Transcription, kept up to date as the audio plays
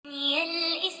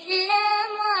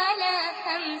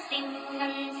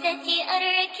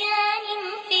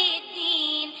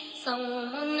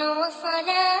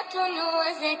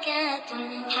زكاة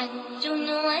حج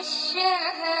والشهادتين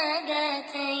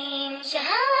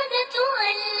شهادة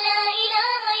أن لا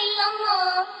إله إلا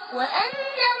الله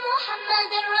وأن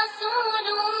محمد رسول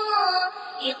الله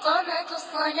إقامة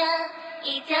الصلاة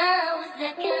إيتاء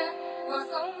الزكاة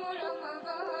وصوم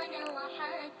رمضان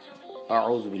وحج.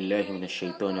 أعوذ بالله من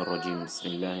الشيطان الرجيم. بسم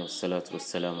الله والصلاة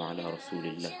والسلام على رسول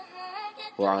الله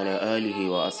وعلى آله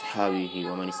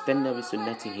وأصحابه ومن استنى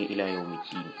بسنته إلى يوم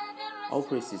الدين. All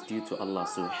praise is due to Allah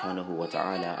subhanahu wa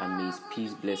ta'ala, and may his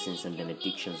peace, blessings and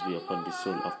benedictions be upon the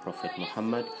soul of Prophet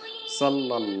Muhammad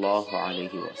sallallahu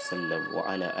alayhi wa sallam wa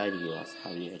ala alihi wa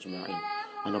ashabihi ajma'in,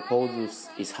 and upon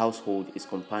his household, his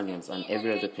companions and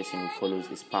every other person who follows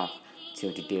his path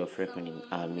till the day of reckoning.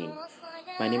 Ameen.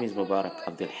 My name is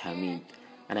abdulhameedmi,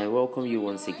 and I welcome you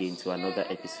once again to another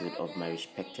episode of my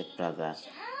respected brother.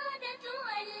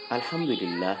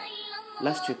 Alhamdulillah,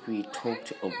 last week we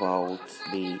talked about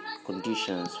the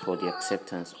conditions for the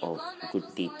acceptance of good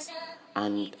deeds,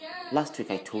 and last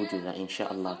week I told you that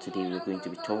inshallah today we're going to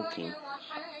be talking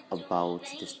about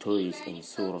the stories in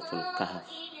Suratul kahf.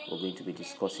 We're going to be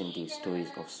discussing the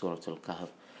stories of Suratul kahf.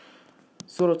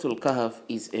 Suratul kahf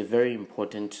is a very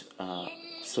important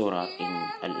surah in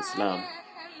Al-Islam,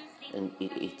 and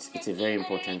it's a very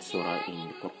important surah in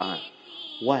the Quran.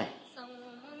 Why?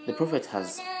 The Prophet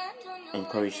has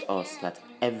encouraged us that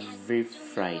every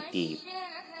Friday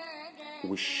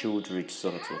we should read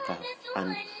Suratul kahf,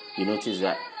 and you notice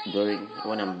that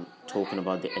when I'm talking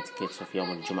about the etiquettes of Yawm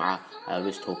al-Jum'ah, I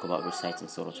always talk about reciting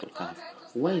Suratul kahf.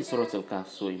 Why is Suratul kahf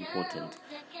so important?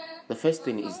 The first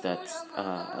thing is that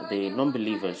the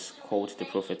non-believers called the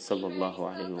Prophet sallallahu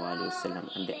alaihi wasallam,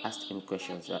 and they asked him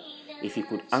questions that if he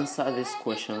could answer these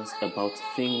questions about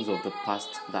things of the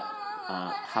past that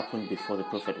happened before the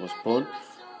Prophet was born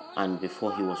and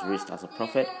before he was raised as a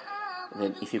prophet,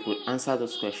 then if he could answer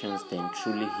those questions, then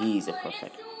truly he is a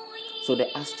prophet. So they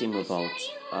asked him about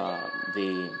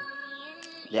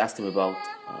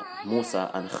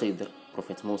Musa and Khidr,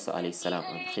 Prophet Musa alayhi salam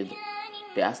and Khidr.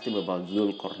 They asked him about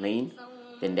Dhul Qarnayn,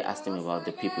 then they asked him about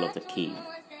the people of the cave.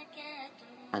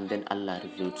 And then Allah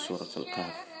revealed Suratul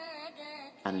kahf,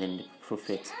 and then the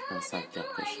Prophet answered their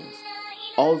questions.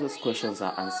 All those questions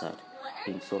are answered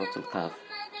in Suratul kahf.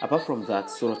 Apart from that,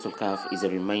 Suratul kahf is a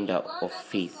reminder of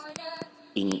faith.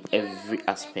 In every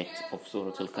aspect of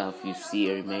Suratul kahf, you see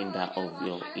a reminder of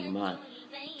your iman,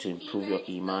 to improve your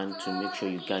iman, to make sure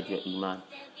you guard your iman.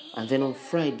 And then on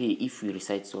Friday, if we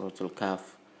recite Suratul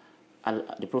kahf,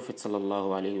 the Prophet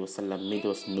sallallahu alaihi wasallam made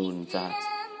us known that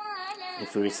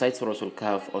if we recite Suratul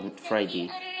kahf on Friday,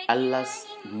 Allah's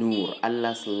nur,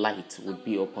 Allah's light would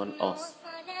be upon us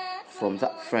from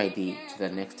that Friday to the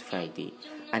next Friday.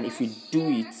 And if we do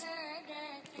it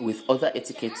with other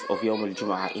etiquettes of Yawm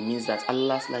al-Jum'ah, it means that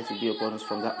Allah's light will be upon us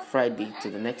from that Friday to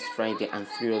the next Friday and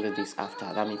 3 other days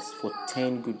after. That means for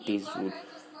 10 good days,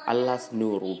 Allah's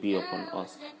nur will be upon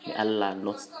us. May Allah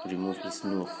not remove his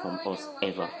nur from us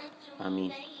ever.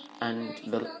 Ameen. And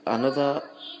another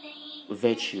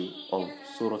virtue of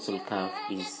Suratul kahf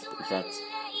is that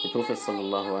the Prophet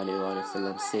sallallahu alaihi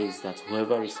wasallam says that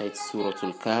whoever recites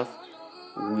Suratul kahf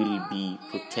will be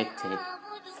protected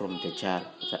from Dajjal,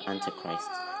 the Antichrist.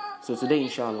 So today,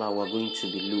 inshallah, we're going to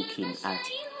be looking at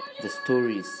the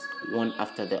stories one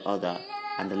after the other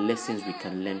and the lessons we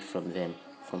can learn from them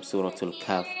from Suratul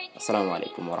kahf. Assalamu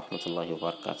alaikum wa rahmatullahi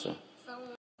wa barakatuh.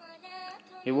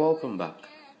 Hey, welcome back.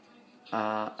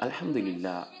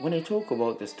 Alhamdulillah, when I talk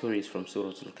about the stories from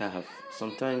Suratul kahf,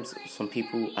 sometimes some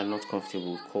people are not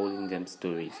comfortable calling them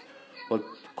stories. But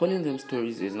calling them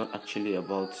stories is not actually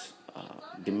about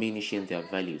diminishing their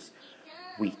values.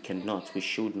 We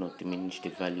should not diminish the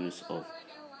values of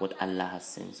what Allah has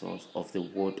sent us, of the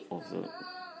word of the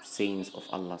sayings of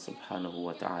Allah subhanahu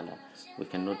wa ta'ala. We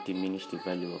cannot diminish the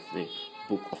value of the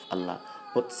book of Allah.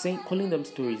 But calling them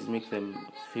stories make them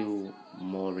feel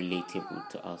more relatable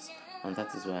to us. And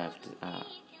that is why I have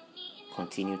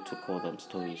continued to call them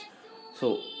stories.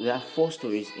 So there are 4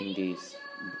 stories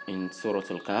in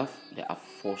Suratul kahf. There are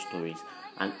 4 stories,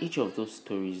 and each of those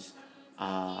stories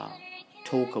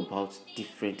talk about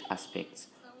different aspects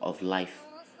of life.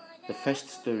 The first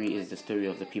story is the story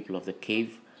of the people of the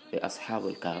cave, the Ashab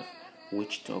al-Kahf,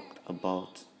 which talked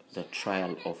about the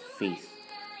trial of faith.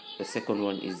 The second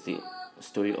one is the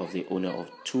story of the owner of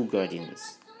 2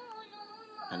 gardens,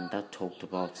 and that talked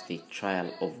about the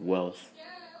trial of wealth.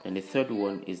 And the third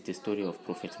one is the story of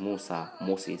Prophet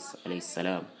Moses alayhi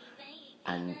salam,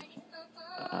 and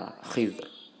Khidr,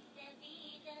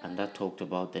 and that talked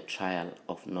about the trial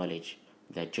of knowledge,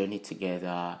 their journey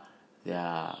together,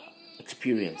 their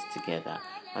experience together.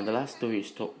 And the last story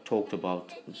talked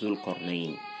about Dhul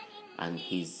Qarnayn, and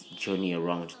his journey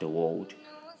around the world,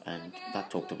 and that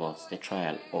talked about the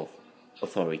trial of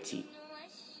authority.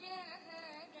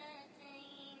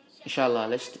 Inshallah,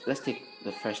 let's take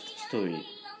the first story.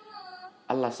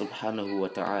 Allah subhanahu wa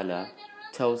ta'ala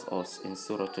tells us in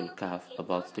Suratul Kahf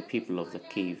about the people of the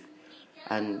cave,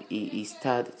 and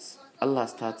Allah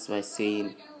starts by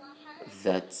saying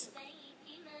that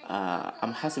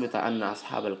أم حسبت أن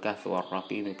أصحاب الكهف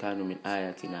والرقيم كانوا من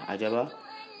آياتنا عجبا.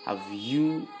 Have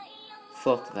you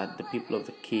thought that the people of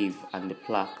the cave and the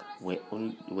plaque were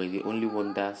the only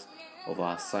wonders of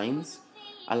our signs?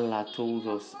 Allah told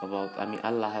us about,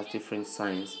 Allah has different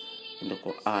signs in the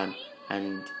Quran,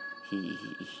 and He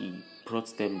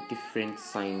brought them different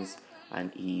signs,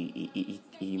 and He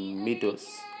made us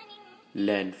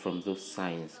learn from those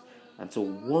signs. And so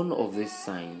one of these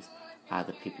signs are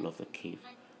the people of the cave.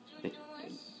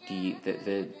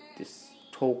 This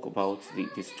talk about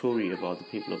the story about the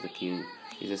people of the cave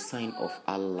is a sign of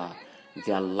Allah.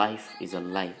 Their life is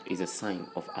a sign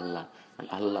of Allah, and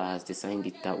Allah has designed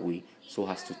it that way so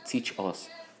as to teach us,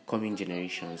 coming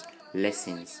generations,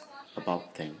 lessons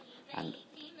about them, and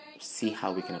see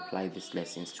how we can apply these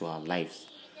lessons to our lives.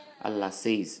 Allah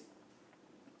says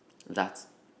that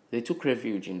they took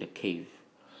refuge in the cave.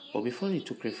 But before they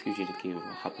took refuge in the cave,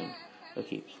 what happened?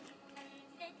 Okay,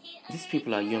 these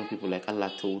people are young people, like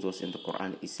Allah told us in the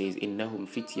Quran. It says, "Innahum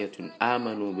fityatun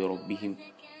amanu bi rabbihim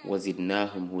wa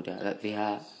zidnahum huda." That they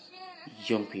are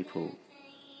young people,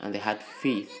 and they had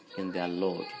faith in their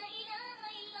Lord,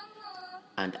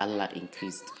 and Allah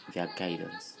increased their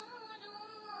guidance.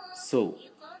 So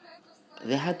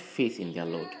they had faith in their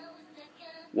Lord.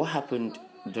 What happened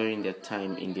during their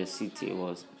time in their city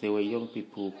was they were young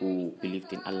people who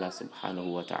believed in Allah subhanahu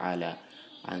wa ta'ala,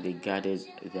 and they guarded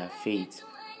their faith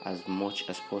as much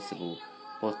as possible,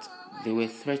 but they were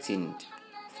threatened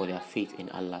for their faith in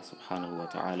Allah subhanahu wa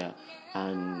ta'ala,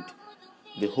 and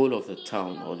the whole of the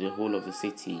town or the whole of the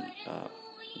city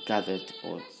gathered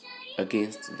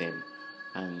against them,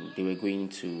 and they were going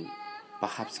to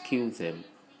perhaps kill them,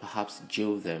 perhaps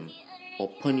jail them, or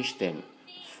punish them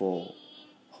for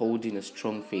holding a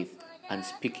strong faith and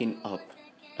speaking up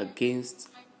against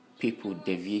people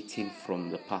deviating from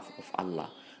the path of Allah.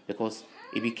 Because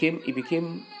it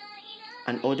became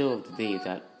an order of the day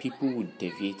that people would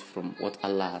deviate from what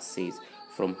Allah has said,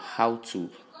 from how to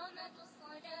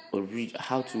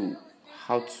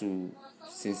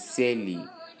sincerely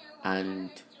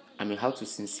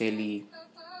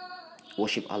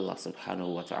worship Allah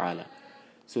subhanahu wa ta'ala.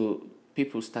 So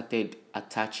people started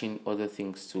attaching other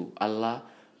things to Allah,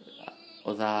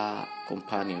 other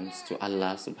companions to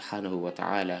Allah subhanahu wa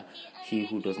ta'ala, he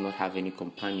who does not have any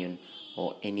companion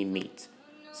or any mate.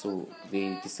 So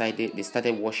they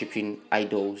started worshipping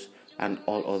idols and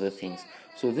all other things.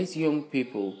 So these young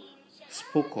people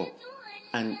spoke up,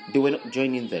 and they were not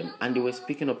joining them, and they were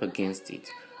speaking up against it.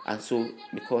 And so,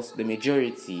 because the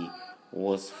majority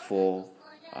was for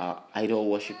idol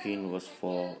worshipping, was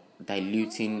for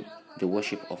diluting the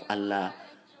worship of Allah,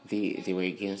 they were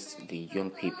against the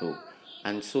young people.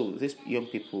 And so these young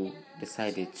people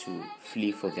decided to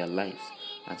flee for their lives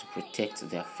and to protect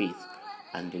their faith,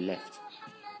 and they left.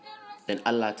 Then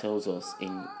Allah tells us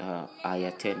in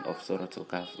ayah 10 of Suratul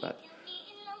Kahf that,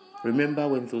 remember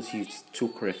when those youths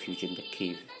took refuge in the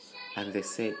cave, and they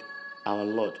said, our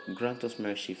Lord, grant us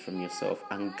mercy from yourself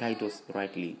and guide us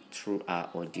rightly through our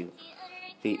ordeal.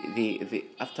 They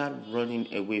after running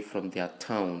away from their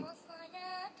town,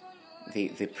 they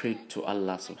prayed to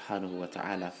Allah subhanahu wa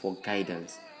ta'ala for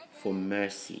guidance, for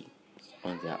mercy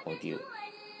on their ordeal.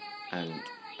 And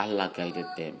Allah guided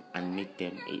them and made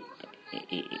them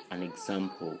an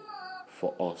example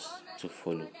for us to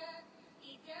follow.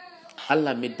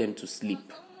 Allah made them to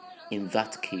sleep in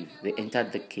that cave. They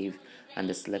entered the cave and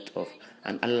they slept off.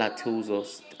 And Allah tells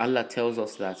us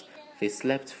that they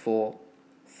slept for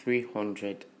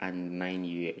 309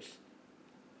 years.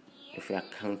 If we are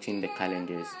counting the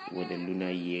calendars with the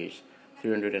lunar years,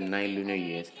 309 lunar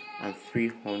years and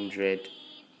 300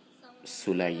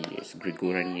 solar years,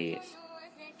 Gregorian years.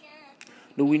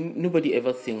 Nobody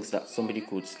ever thinks that somebody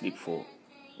could sleep for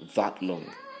that long.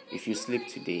 If you sleep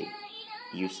today,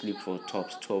 you sleep for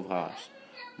tops 12 hours.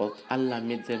 But Allah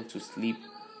made them to sleep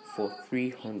for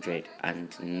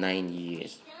 309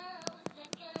 years.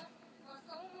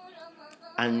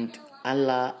 And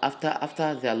Allah,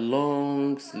 after their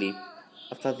long sleep,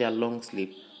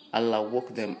 Allah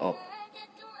woke them up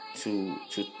to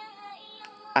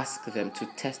ask them, to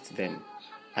test them,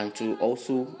 and to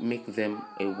also make them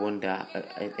a wonder,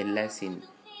 a lesson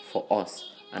for us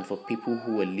and for people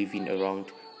who were living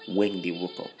around when they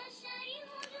woke up.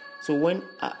 So when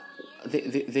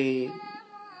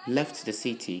left the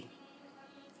city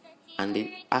and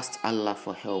they asked Allah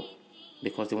for help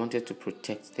because they wanted to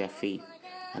protect their faith,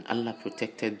 and Allah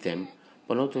protected them.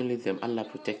 But not only them, Allah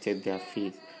protected their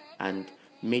faith and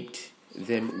made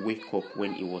them wake up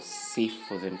when it was safe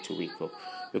for them to wake up,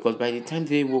 because by the time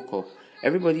they woke up,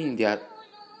 everybody in their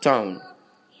town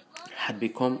had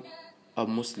become a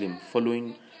Muslim,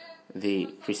 following the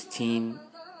pristine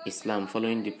Islam,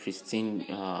 following the pristine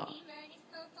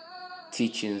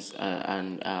teachings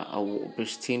and a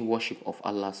pristine worship of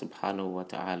Allah subhanahu wa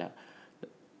ta'ala.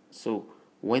 So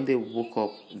when they woke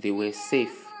up, they were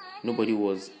safe. Nobody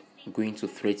was going to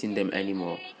threaten them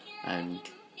anymore, and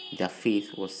their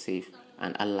faith was safe,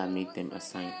 and Allah made them a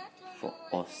sign for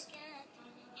us.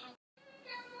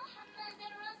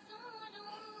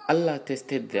 Allah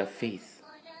tested their faith.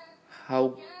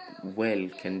 How well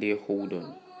can they hold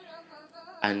on?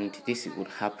 And this would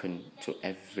happen to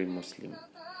every Muslim.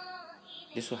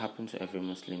 This will happen to every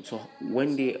Muslim. So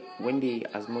when they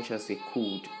as much as they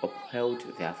could upheld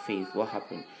their faith, what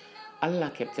happened?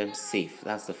 Allah kept them safe.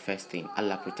 That's the first thing.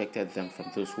 Allah protected them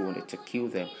from those who wanted to kill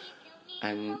them,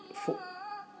 and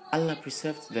Allah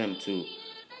preserved them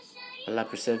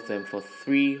for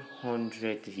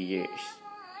 300 years.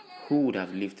 Who would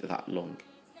have lived that long?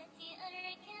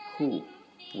 Who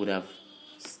would have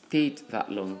stayed that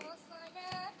long?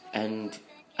 And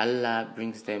Allah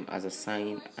brings them as a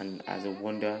sign and as a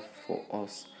wonder for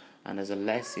us and as a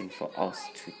lesson for us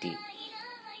today.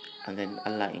 And then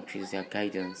Allah increased their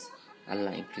guidance.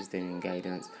 Allah increased them in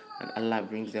guidance. And Allah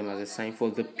brings them as a sign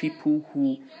for the people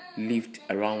who lived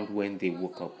around when they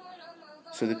woke up.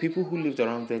 So the people who lived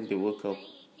around when they woke up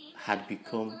had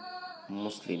become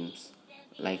Muslims.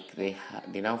 Like they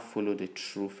now follow the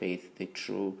true faith, the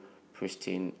true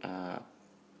pristine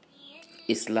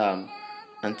Islam.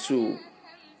 And so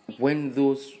when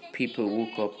those people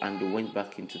woke up and they went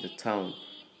back into the town,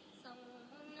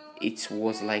 it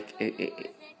was like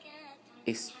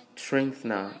a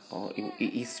strengthener, or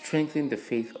it strengthened the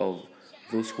faith of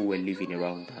those who were living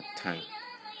around that time.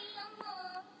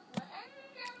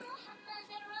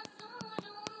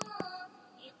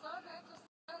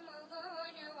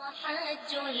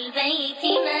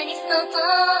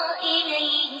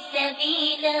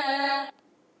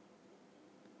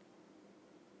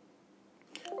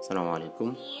 Assalamu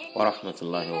alaikum wa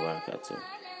rahmatullahi wa barakatuh.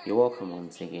 You're welcome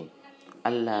once again.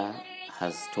 Allah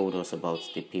has told us about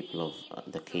the people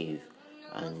of the cave,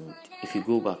 and if you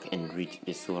go back and read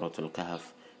the Suratul kahf,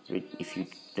 if you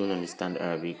don't understand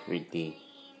Arabic, read the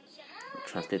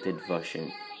translated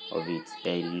version of it.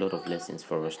 There are a lot of lessons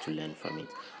for us to learn from it.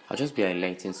 I'll just be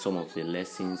highlighting some of the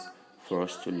lessons for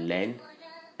us to learn,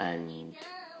 and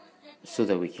so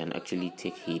that we can actually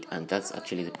take heed. And that's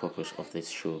actually the purpose of this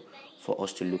show, for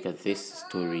us to look at these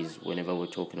stories whenever we're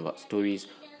talking about stories,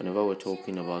 whenever we're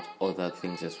talking about other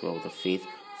things as well, the faith,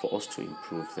 for us to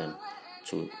improve them,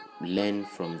 to learn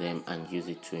from them and use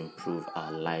it to improve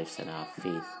our lives and our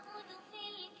faith.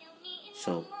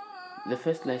 So the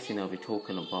first lesson I'll be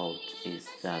talking about is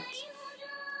that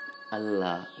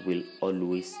Allah will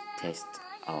always test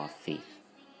our faith.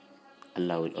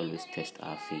 Allah will always test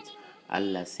our faith.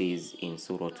 Allah says in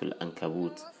Suratul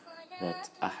Ankabut that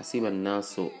أحسب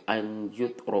الناس أن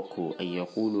يتركوا أن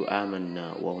يقولوا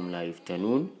آمنا وهم لا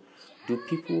يفتنون. Do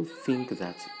people think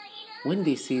that when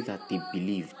they say that they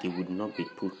believe, they would not be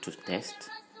put to test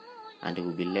and they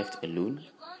will be left alone?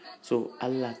 So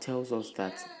Allah tells us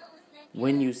that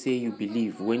when you say you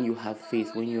believe, when you have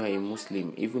faith, when you are a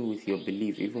Muslim, even with your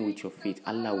belief, even with your faith,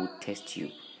 Allah will test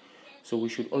you. So we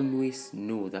should always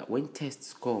know that when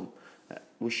tests come,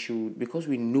 because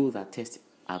we know that tests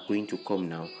are going to come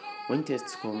now, when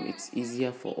tests come, it's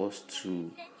easier for us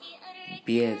to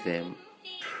bear them,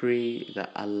 pray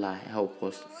that Allah help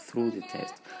us through the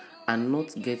test, and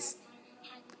not get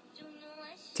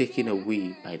taken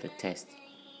away by the test.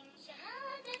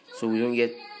 So we don't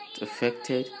get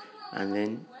affected and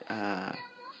then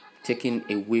taken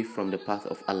away from the path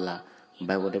of Allah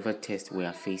by whatever test we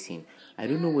are facing. I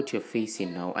don't know what you're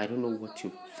facing now. I don't know what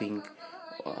you think,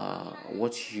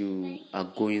 what you are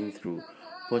going through,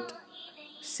 but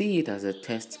see it as a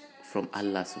test from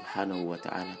Allah subhanahu wa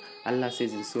ta'ala. Allah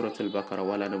says in Surah Al-Baqarah,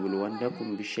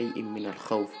 وَلَنَبْلُوَنَّكُمْ بِشَيْءٍ مِّنَ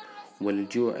الْخَوْفِ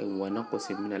وَالْجُوعِ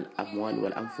وَنَقْصٍ مِّنَ الْأَمْوَالِ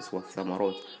وَالْأَنفُسِ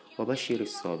وَالثَّمَرَاتِ وَبَشِّرِ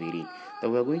الصَّابِرِينَ. That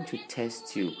we are going to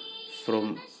test you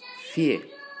from fear,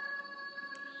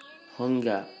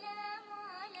 hunger,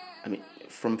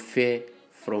 from fear,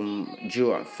 from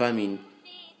ju', famine,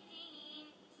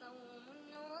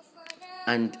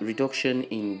 and reduction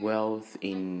in wealth,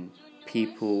 in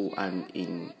people, and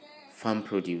in farm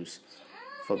produce.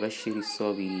 For Bashir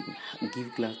Sabirin,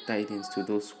 give glad tidings to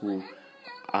those who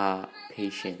are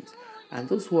patient. And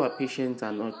those who are patient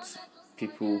are not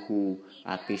people who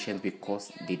are patient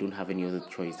because they don't have any other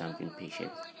choice than being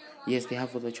patient. Yes, they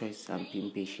have other choice than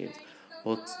being patient,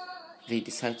 but they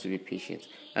decide to be patient.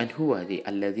 And who are they?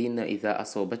 الَّذِينَ إِذَا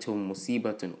أَصَوْبَتْهُمْ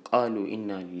مُصِيبَةٌ قَالُوا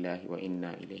إِنَّا لِلَّهِ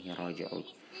وَإِنَّا إِلَيْهِ رَاجِعُونَ.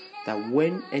 That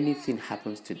when anything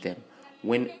happens to them,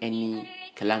 when any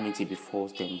calamity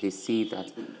befalls them, they say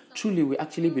that truly we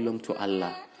actually belong to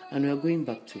Allah and we are going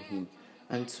back to Him.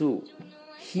 And so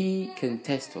He can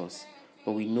test us,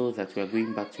 but we know that we are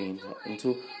going back to Him. And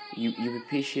so you be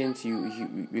patient,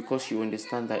 you because you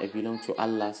understand that it belongs to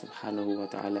Allah subhanahu wa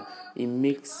ta'ala. It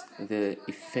makes the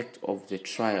effect of the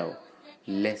trial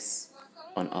less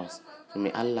on us. So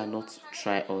may Allah not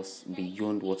try us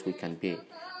beyond what we can bear.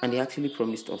 And He actually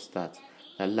promised us that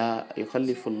Allah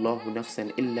yukallifullahu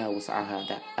nafsan illa wus'aha,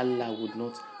 that Allah would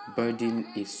not burden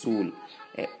a soul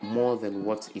more than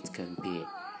what it can bear.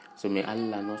 So may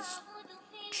Allah not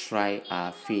try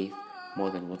our faith more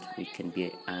than what we can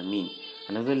bear. Ameen.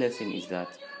 Another lesson is that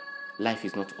life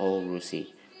is not all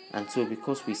rosy. And so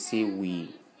because we say we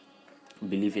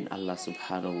believe in Allah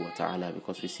subhanahu wa ta'ala,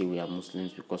 because we say we are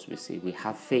Muslims, because we say we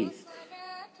have faith,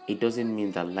 it doesn't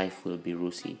mean that life will be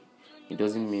rosy. It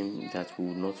doesn't mean that we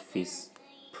will not face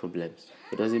problems.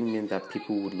 It doesn't mean that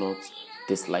people would not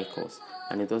dislike us.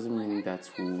 And it doesn't mean that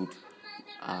we would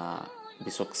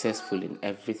be successful in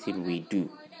everything we do.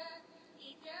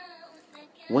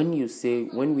 When we say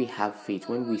we have faith,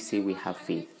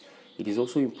 it is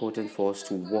also important for us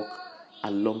to walk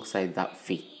alongside that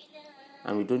faith.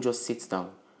 And we don't just sit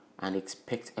down and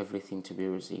expect everything to be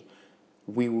rosy.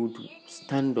 We would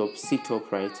stand up, sit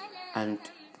upright, and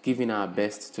giving our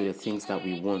best to the things that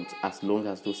we want, as long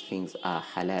as those things are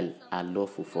halal, are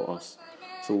lawful for us.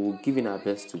 So we're giving our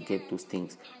best to get those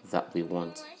things that we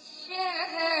want.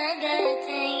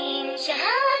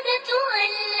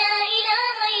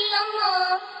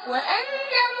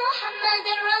 وأن محمد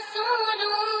رسول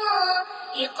الله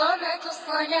إقامة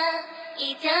الصلاة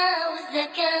إيتاء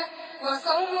الزكاة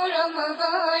وصوم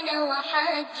رمضان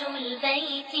وحج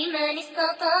البيت من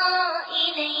استطاع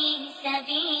إليه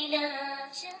سبيلا.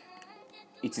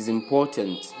 It is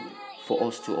important for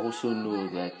us to also know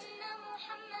that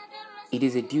it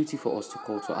is a duty for us to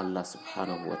call to Allah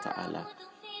subhanahu wa ta'ala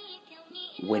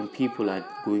when people are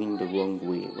going the wrong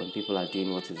way, when people are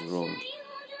doing what is wrong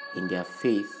in their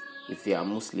faith, if they are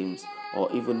Muslims, or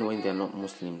even when they are not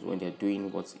Muslims, when they are doing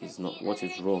what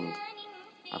is wrong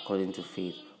according to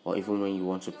faith, or even when you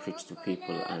want to preach to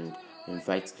people and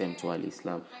invite them to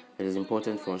Al-Islam, it is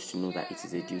important for us to know that it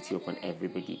is a duty upon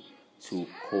everybody to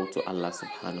call to Allah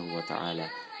subhanahu wa ta'ala,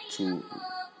 to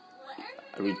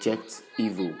reject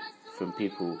evil from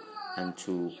people and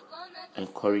to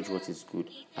encourage what is good.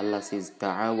 Allah says,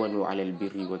 "Ta'awanu 'alal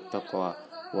birri wat taqwa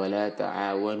wa la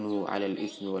ta'awanu 'alal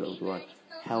ithmi wal 'udwan."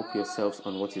 Help yourselves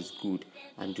on what is good,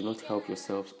 and do not help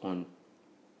yourselves on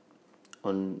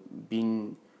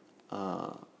being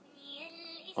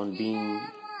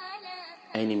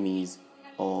enemies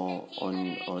or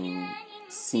on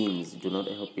sins. Do not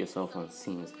help yourself on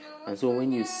sins. And so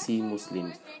when you see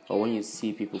Muslims or when you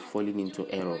see people falling into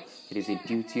error, it is a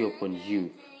duty upon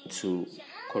you to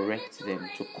correct them,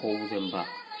 to call them back.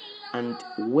 And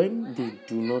when they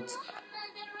do not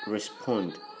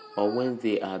respond, or when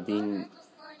they are being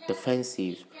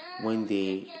defensive, when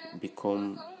they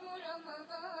become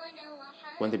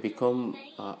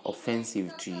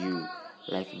offensive to you,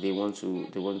 like they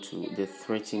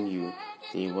threaten you,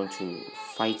 they want to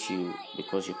fight you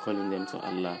because you're calling them to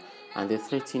Allah, and they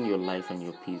threaten your life and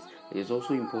your peace. It is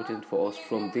also important for us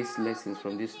from these lessons,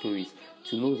 from these stories,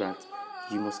 to know that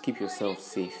you must keep yourself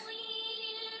safe.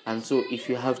 And so if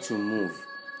you have to move,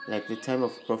 like the time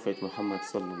of Prophet Muhammad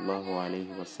sallallahu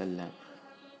alaihi wasallam,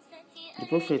 the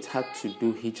Prophet had to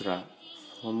do hijrah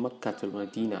from Mecca to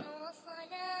Medina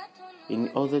in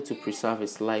order to preserve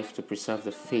his life, to preserve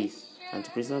the faith, and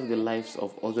to preserve the lives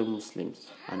of other Muslims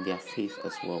and their faith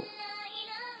as well.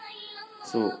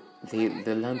 So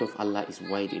the land of Allah is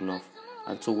wide enough,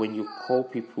 and so when you call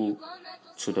people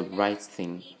to the right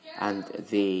thing and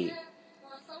they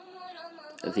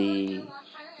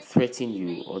threaten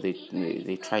you or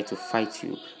they try to fight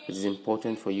you, it is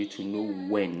important for you to know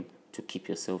when to keep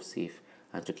yourself safe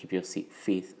and to keep your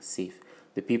faith safe.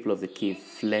 The people of the cave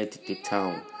fled the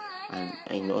town and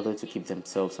in order to keep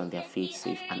themselves and their faith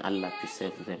safe, and Allah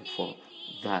preserved them for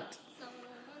that.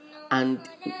 And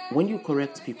when you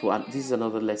correct people, and this is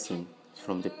another lesson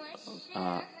from the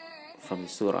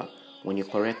surah, when you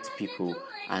correct people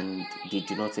and they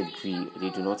do not agree, they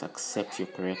do not accept your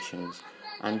corrections,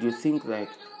 and you think like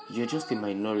you're just a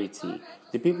minority.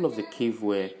 The people of the cave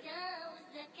were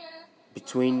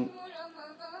between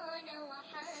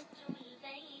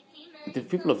The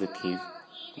people of the cave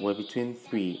were between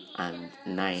 3 and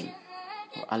 9.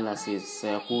 Allah says,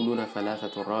 سَيَقُولُونَ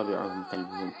ثَلَاثَةٌ رَابِعُهُمْ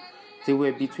كَلْبُهُمْ. They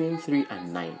were between 3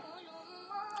 and 9,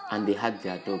 and they had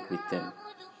their dog with them.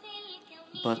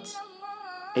 But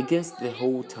against the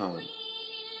whole town,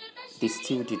 they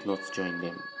still did not join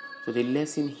them. So the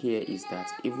lesson here is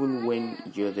that even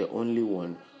when you're the only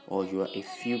one, or you are a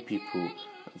few people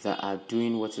that are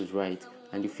doing what is right,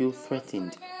 and you feel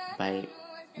threatened by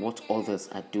what others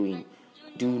are doing,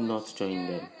 do not join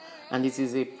them. And it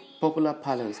is a popular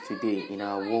parlance today in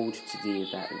our world today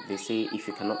that they say if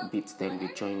you cannot beat them, you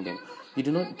join them. You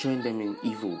do not join them in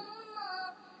evil.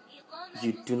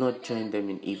 You do not join them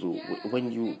in evil.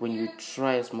 When you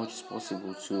try as much as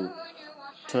possible to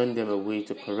turn them away,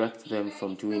 to correct them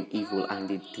from doing evil, and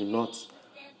they do not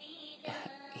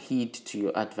heed to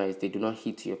your advice, they do not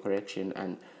heed to your correction,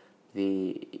 and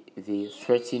they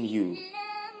threaten you,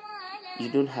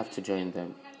 you don't have to join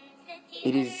them.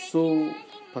 It is so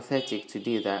pathetic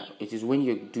today that it is when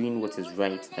you're doing what is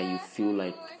right that you feel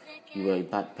like you are a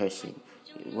bad person.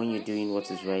 When you're doing what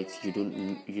is right, you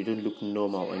don't look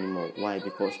normal anymore. Why?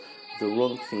 Because the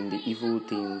wrong thing, the evil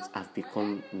things have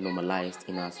become normalized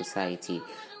in our society.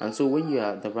 And so when you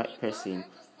are the right person,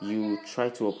 you try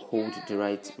to uphold the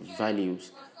right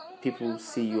values. People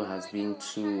see you as being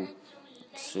too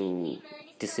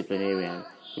disciplinarian.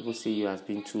 People see you as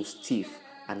being too stiff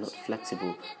and not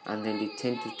flexible, and then they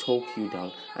tend to talk you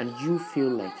down, and you feel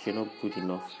like you're not good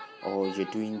enough, or you're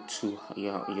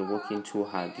working too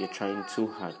hard, you're trying too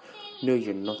hard. No,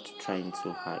 you're not trying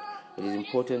too hard. It is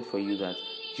important for you that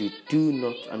you do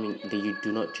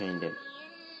not join them,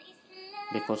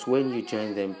 because when you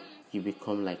join them, you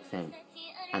become like them,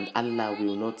 and Allah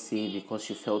will not say because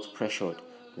you felt pressured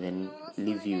then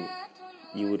leave you.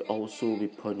 You would also be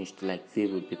punished like they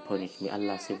would be punished. May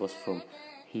Allah save us from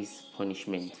His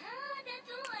punishment.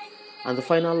 And the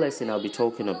final lesson I'll be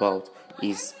talking about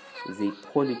is the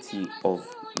quality of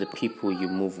the people you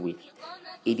move with.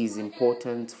 It is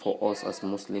important for us as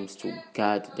Muslims to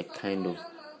guard the kind of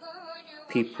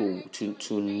people,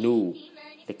 to know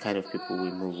the kind of people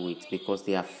we move with, because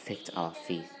they affect our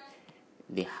faith.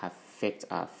 They affect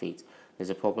our faith. There's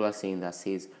a popular saying that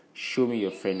says, show me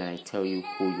your friend and I tell you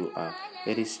who you are.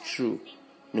 It is true.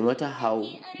 No matter how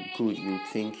good you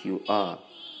think you are,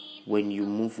 when you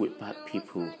move with bad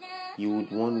people, you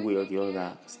would one way or the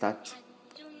other start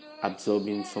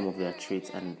absorbing some of their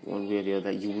traits, and one way or the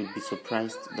other you would be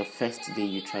surprised the first day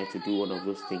you try to do one of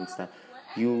those things that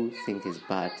you think is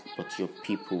bad, but your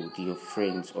people, your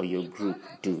friends or your group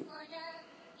do.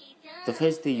 The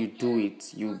first day you do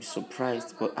it, you'll be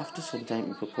surprised, but after some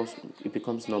time it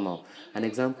becomes normal. An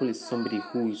example is somebody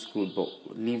who is good but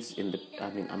lives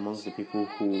amongst the people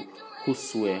who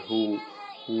swear, who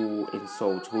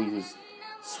insult, who use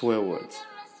swear words,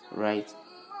 right?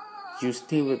 You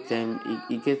stay with them,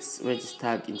 it gets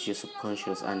registered into your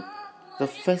subconscious, and the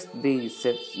first day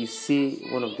you say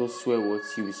one of those swear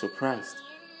words, you'll be surprised.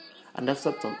 And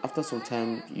after some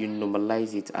time, you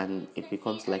normalize it, and it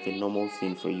becomes like a normal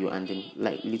thing for you, and then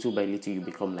like little by little you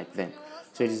become like them.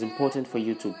 So it is important for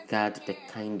you to guard the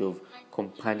kind of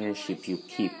companionship you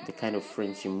keep, the kind of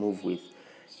friends you move with.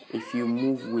 If you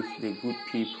move with the good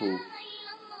people,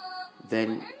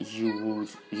 then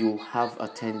you have a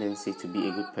tendency to be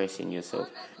a good person yourself.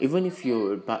 Even if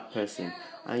you're a bad person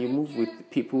and you move with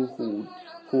people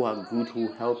who are good,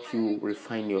 who help you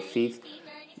refine your faith,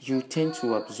 you tend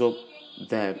to absorb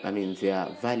their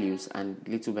values, and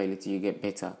little by little you get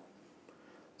better.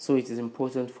 So it is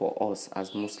important for us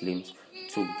as Muslims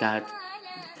to guard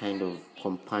the kind of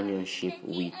companionship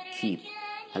we keep.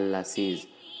 Allah says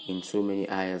in so many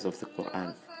ayahs of the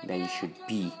Quran that you should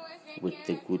be with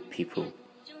the good people.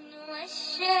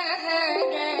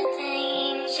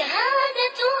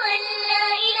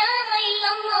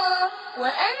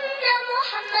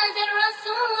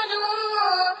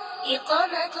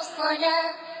 إقامة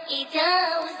الصلاة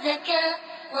إيتاء الزكاة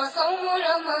وصوم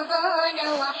رمضان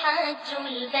وحج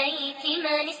البيت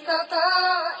من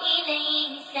استطاع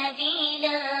إليه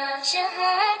سبيلا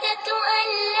شهادة أن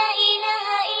لا إله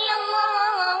إلا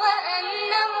الله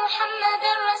وأن محمد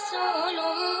رسول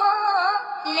الله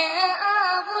لا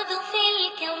أعبد في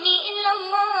الكون إلا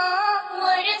الله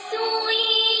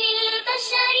ورسولي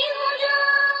للبشر هدى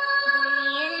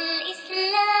بني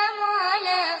الإسلام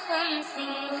على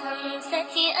خمسة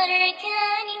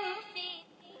أركان.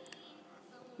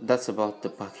 That's about the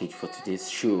package for today's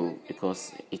show,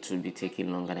 because it will be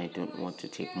taking long and I don't want to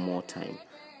take more time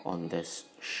on this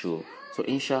show. So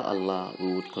inshallah,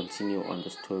 we would continue on the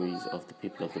stories of the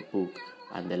people of the book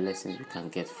and the lessons we can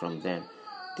get from them.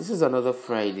 This is another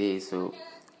Friday, so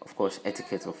of course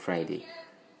etiquette of Friday.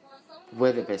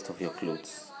 wear the best of your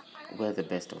clothes. Wear the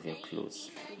best of your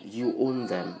clothes. You own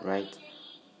them, right?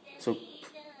 So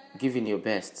give in your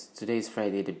best. Today is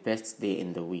Friday, the best day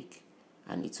in the week,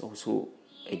 and it's also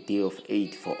a day of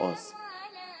Eid for us,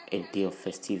 a day of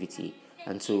festivity.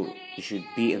 And so you should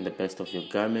be in the best of your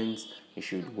garments. You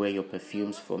should wear your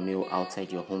perfumes for male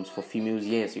outside your homes. For females,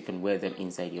 yes, you can wear them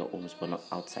inside your homes, but not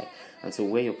outside. And so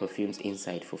wear your perfumes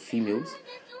inside for females.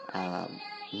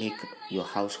 Make your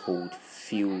household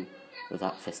feel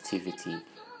that festivity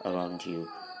around you.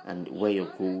 And wear your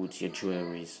gold, your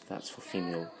jewelries. That's for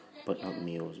female, but not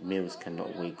males. Males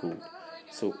cannot wear gold.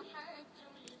 So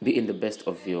be in the best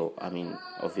of your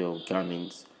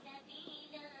garments.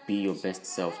 Be your best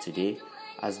self today.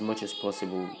 As much as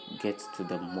possible, get to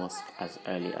the mosque as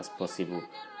early as possible.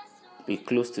 Be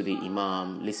close to the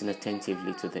imam, listen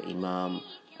attentively to the imam,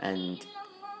 and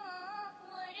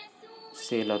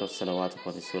say a lot of salawat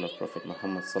upon the soul of Prophet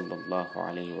Muhammad sallallahu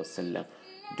alaihi wasallam.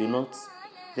 Do not.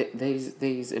 There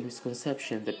is a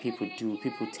misconception that people do.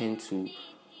 People tend to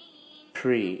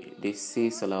pray. They say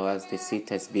salawats, they say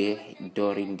tasbih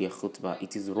during their khutbah.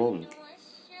 It is wrong.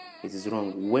 It is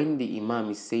wrong. When the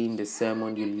imam is saying the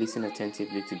sermon, you listen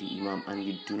attentively to the imam and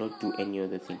you do not do any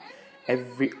other thing.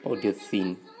 Every other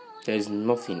thing, there is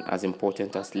nothing as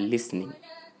important as listening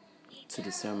to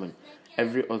the sermon.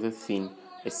 Every other thing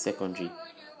is secondary.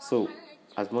 So,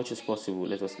 as much as possible,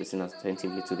 let us listen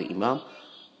attentively to the imam.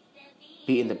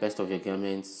 Be in the best of your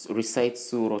garments. Recite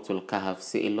Suratul Kahf.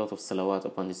 Say a lot of salawat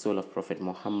upon the soul of Prophet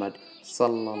Muhammad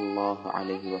sallallahu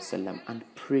alaihi wasallam, and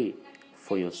pray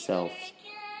for yourselves.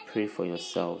 Pray for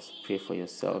yourselves. Pray for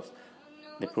yourselves.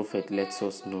 The Prophet lets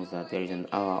us know that there is an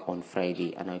hour on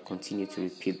Friday, and I continue to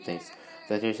repeat this,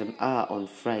 that there is an hour on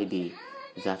Friday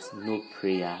that no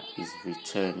prayer is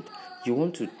returned. You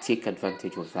want to take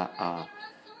advantage of that hour.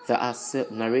 There are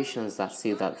narrations that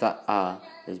say that hour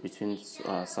is between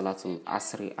Salatul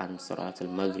Asr and Salatul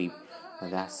Maghrib.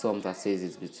 And there are some that says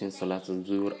it's between Salatul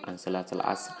Zuhr and Salatul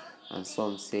Asr. And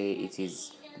some say it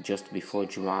is just before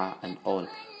Jum'ah and all.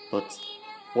 But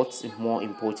what's more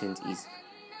important is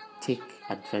take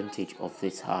advantage of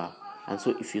this hour. And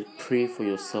so if you pray for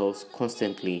yourselves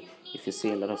constantly, if you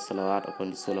say a lot of salawat upon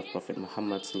the soul of Prophet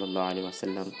Muhammad sallallahu alaihi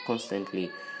wasallam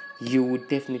constantly, you will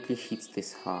definitely hit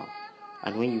this hour.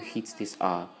 And when you hit this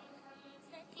hour,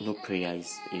 no prayer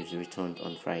is returned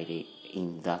on Friday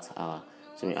in that hour.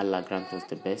 So may Allah grant us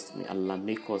the best. May Allah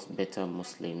make us better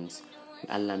Muslims.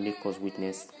 May Allah make us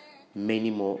witness many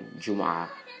more Jum'ah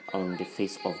on the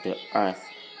face of the earth.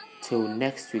 Till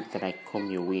next week that I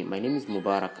come your way. My name is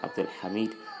Mubarak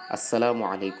Abdulhameed. Assalamu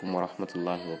alaikum wa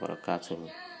rahmatullahi wa barakatuh.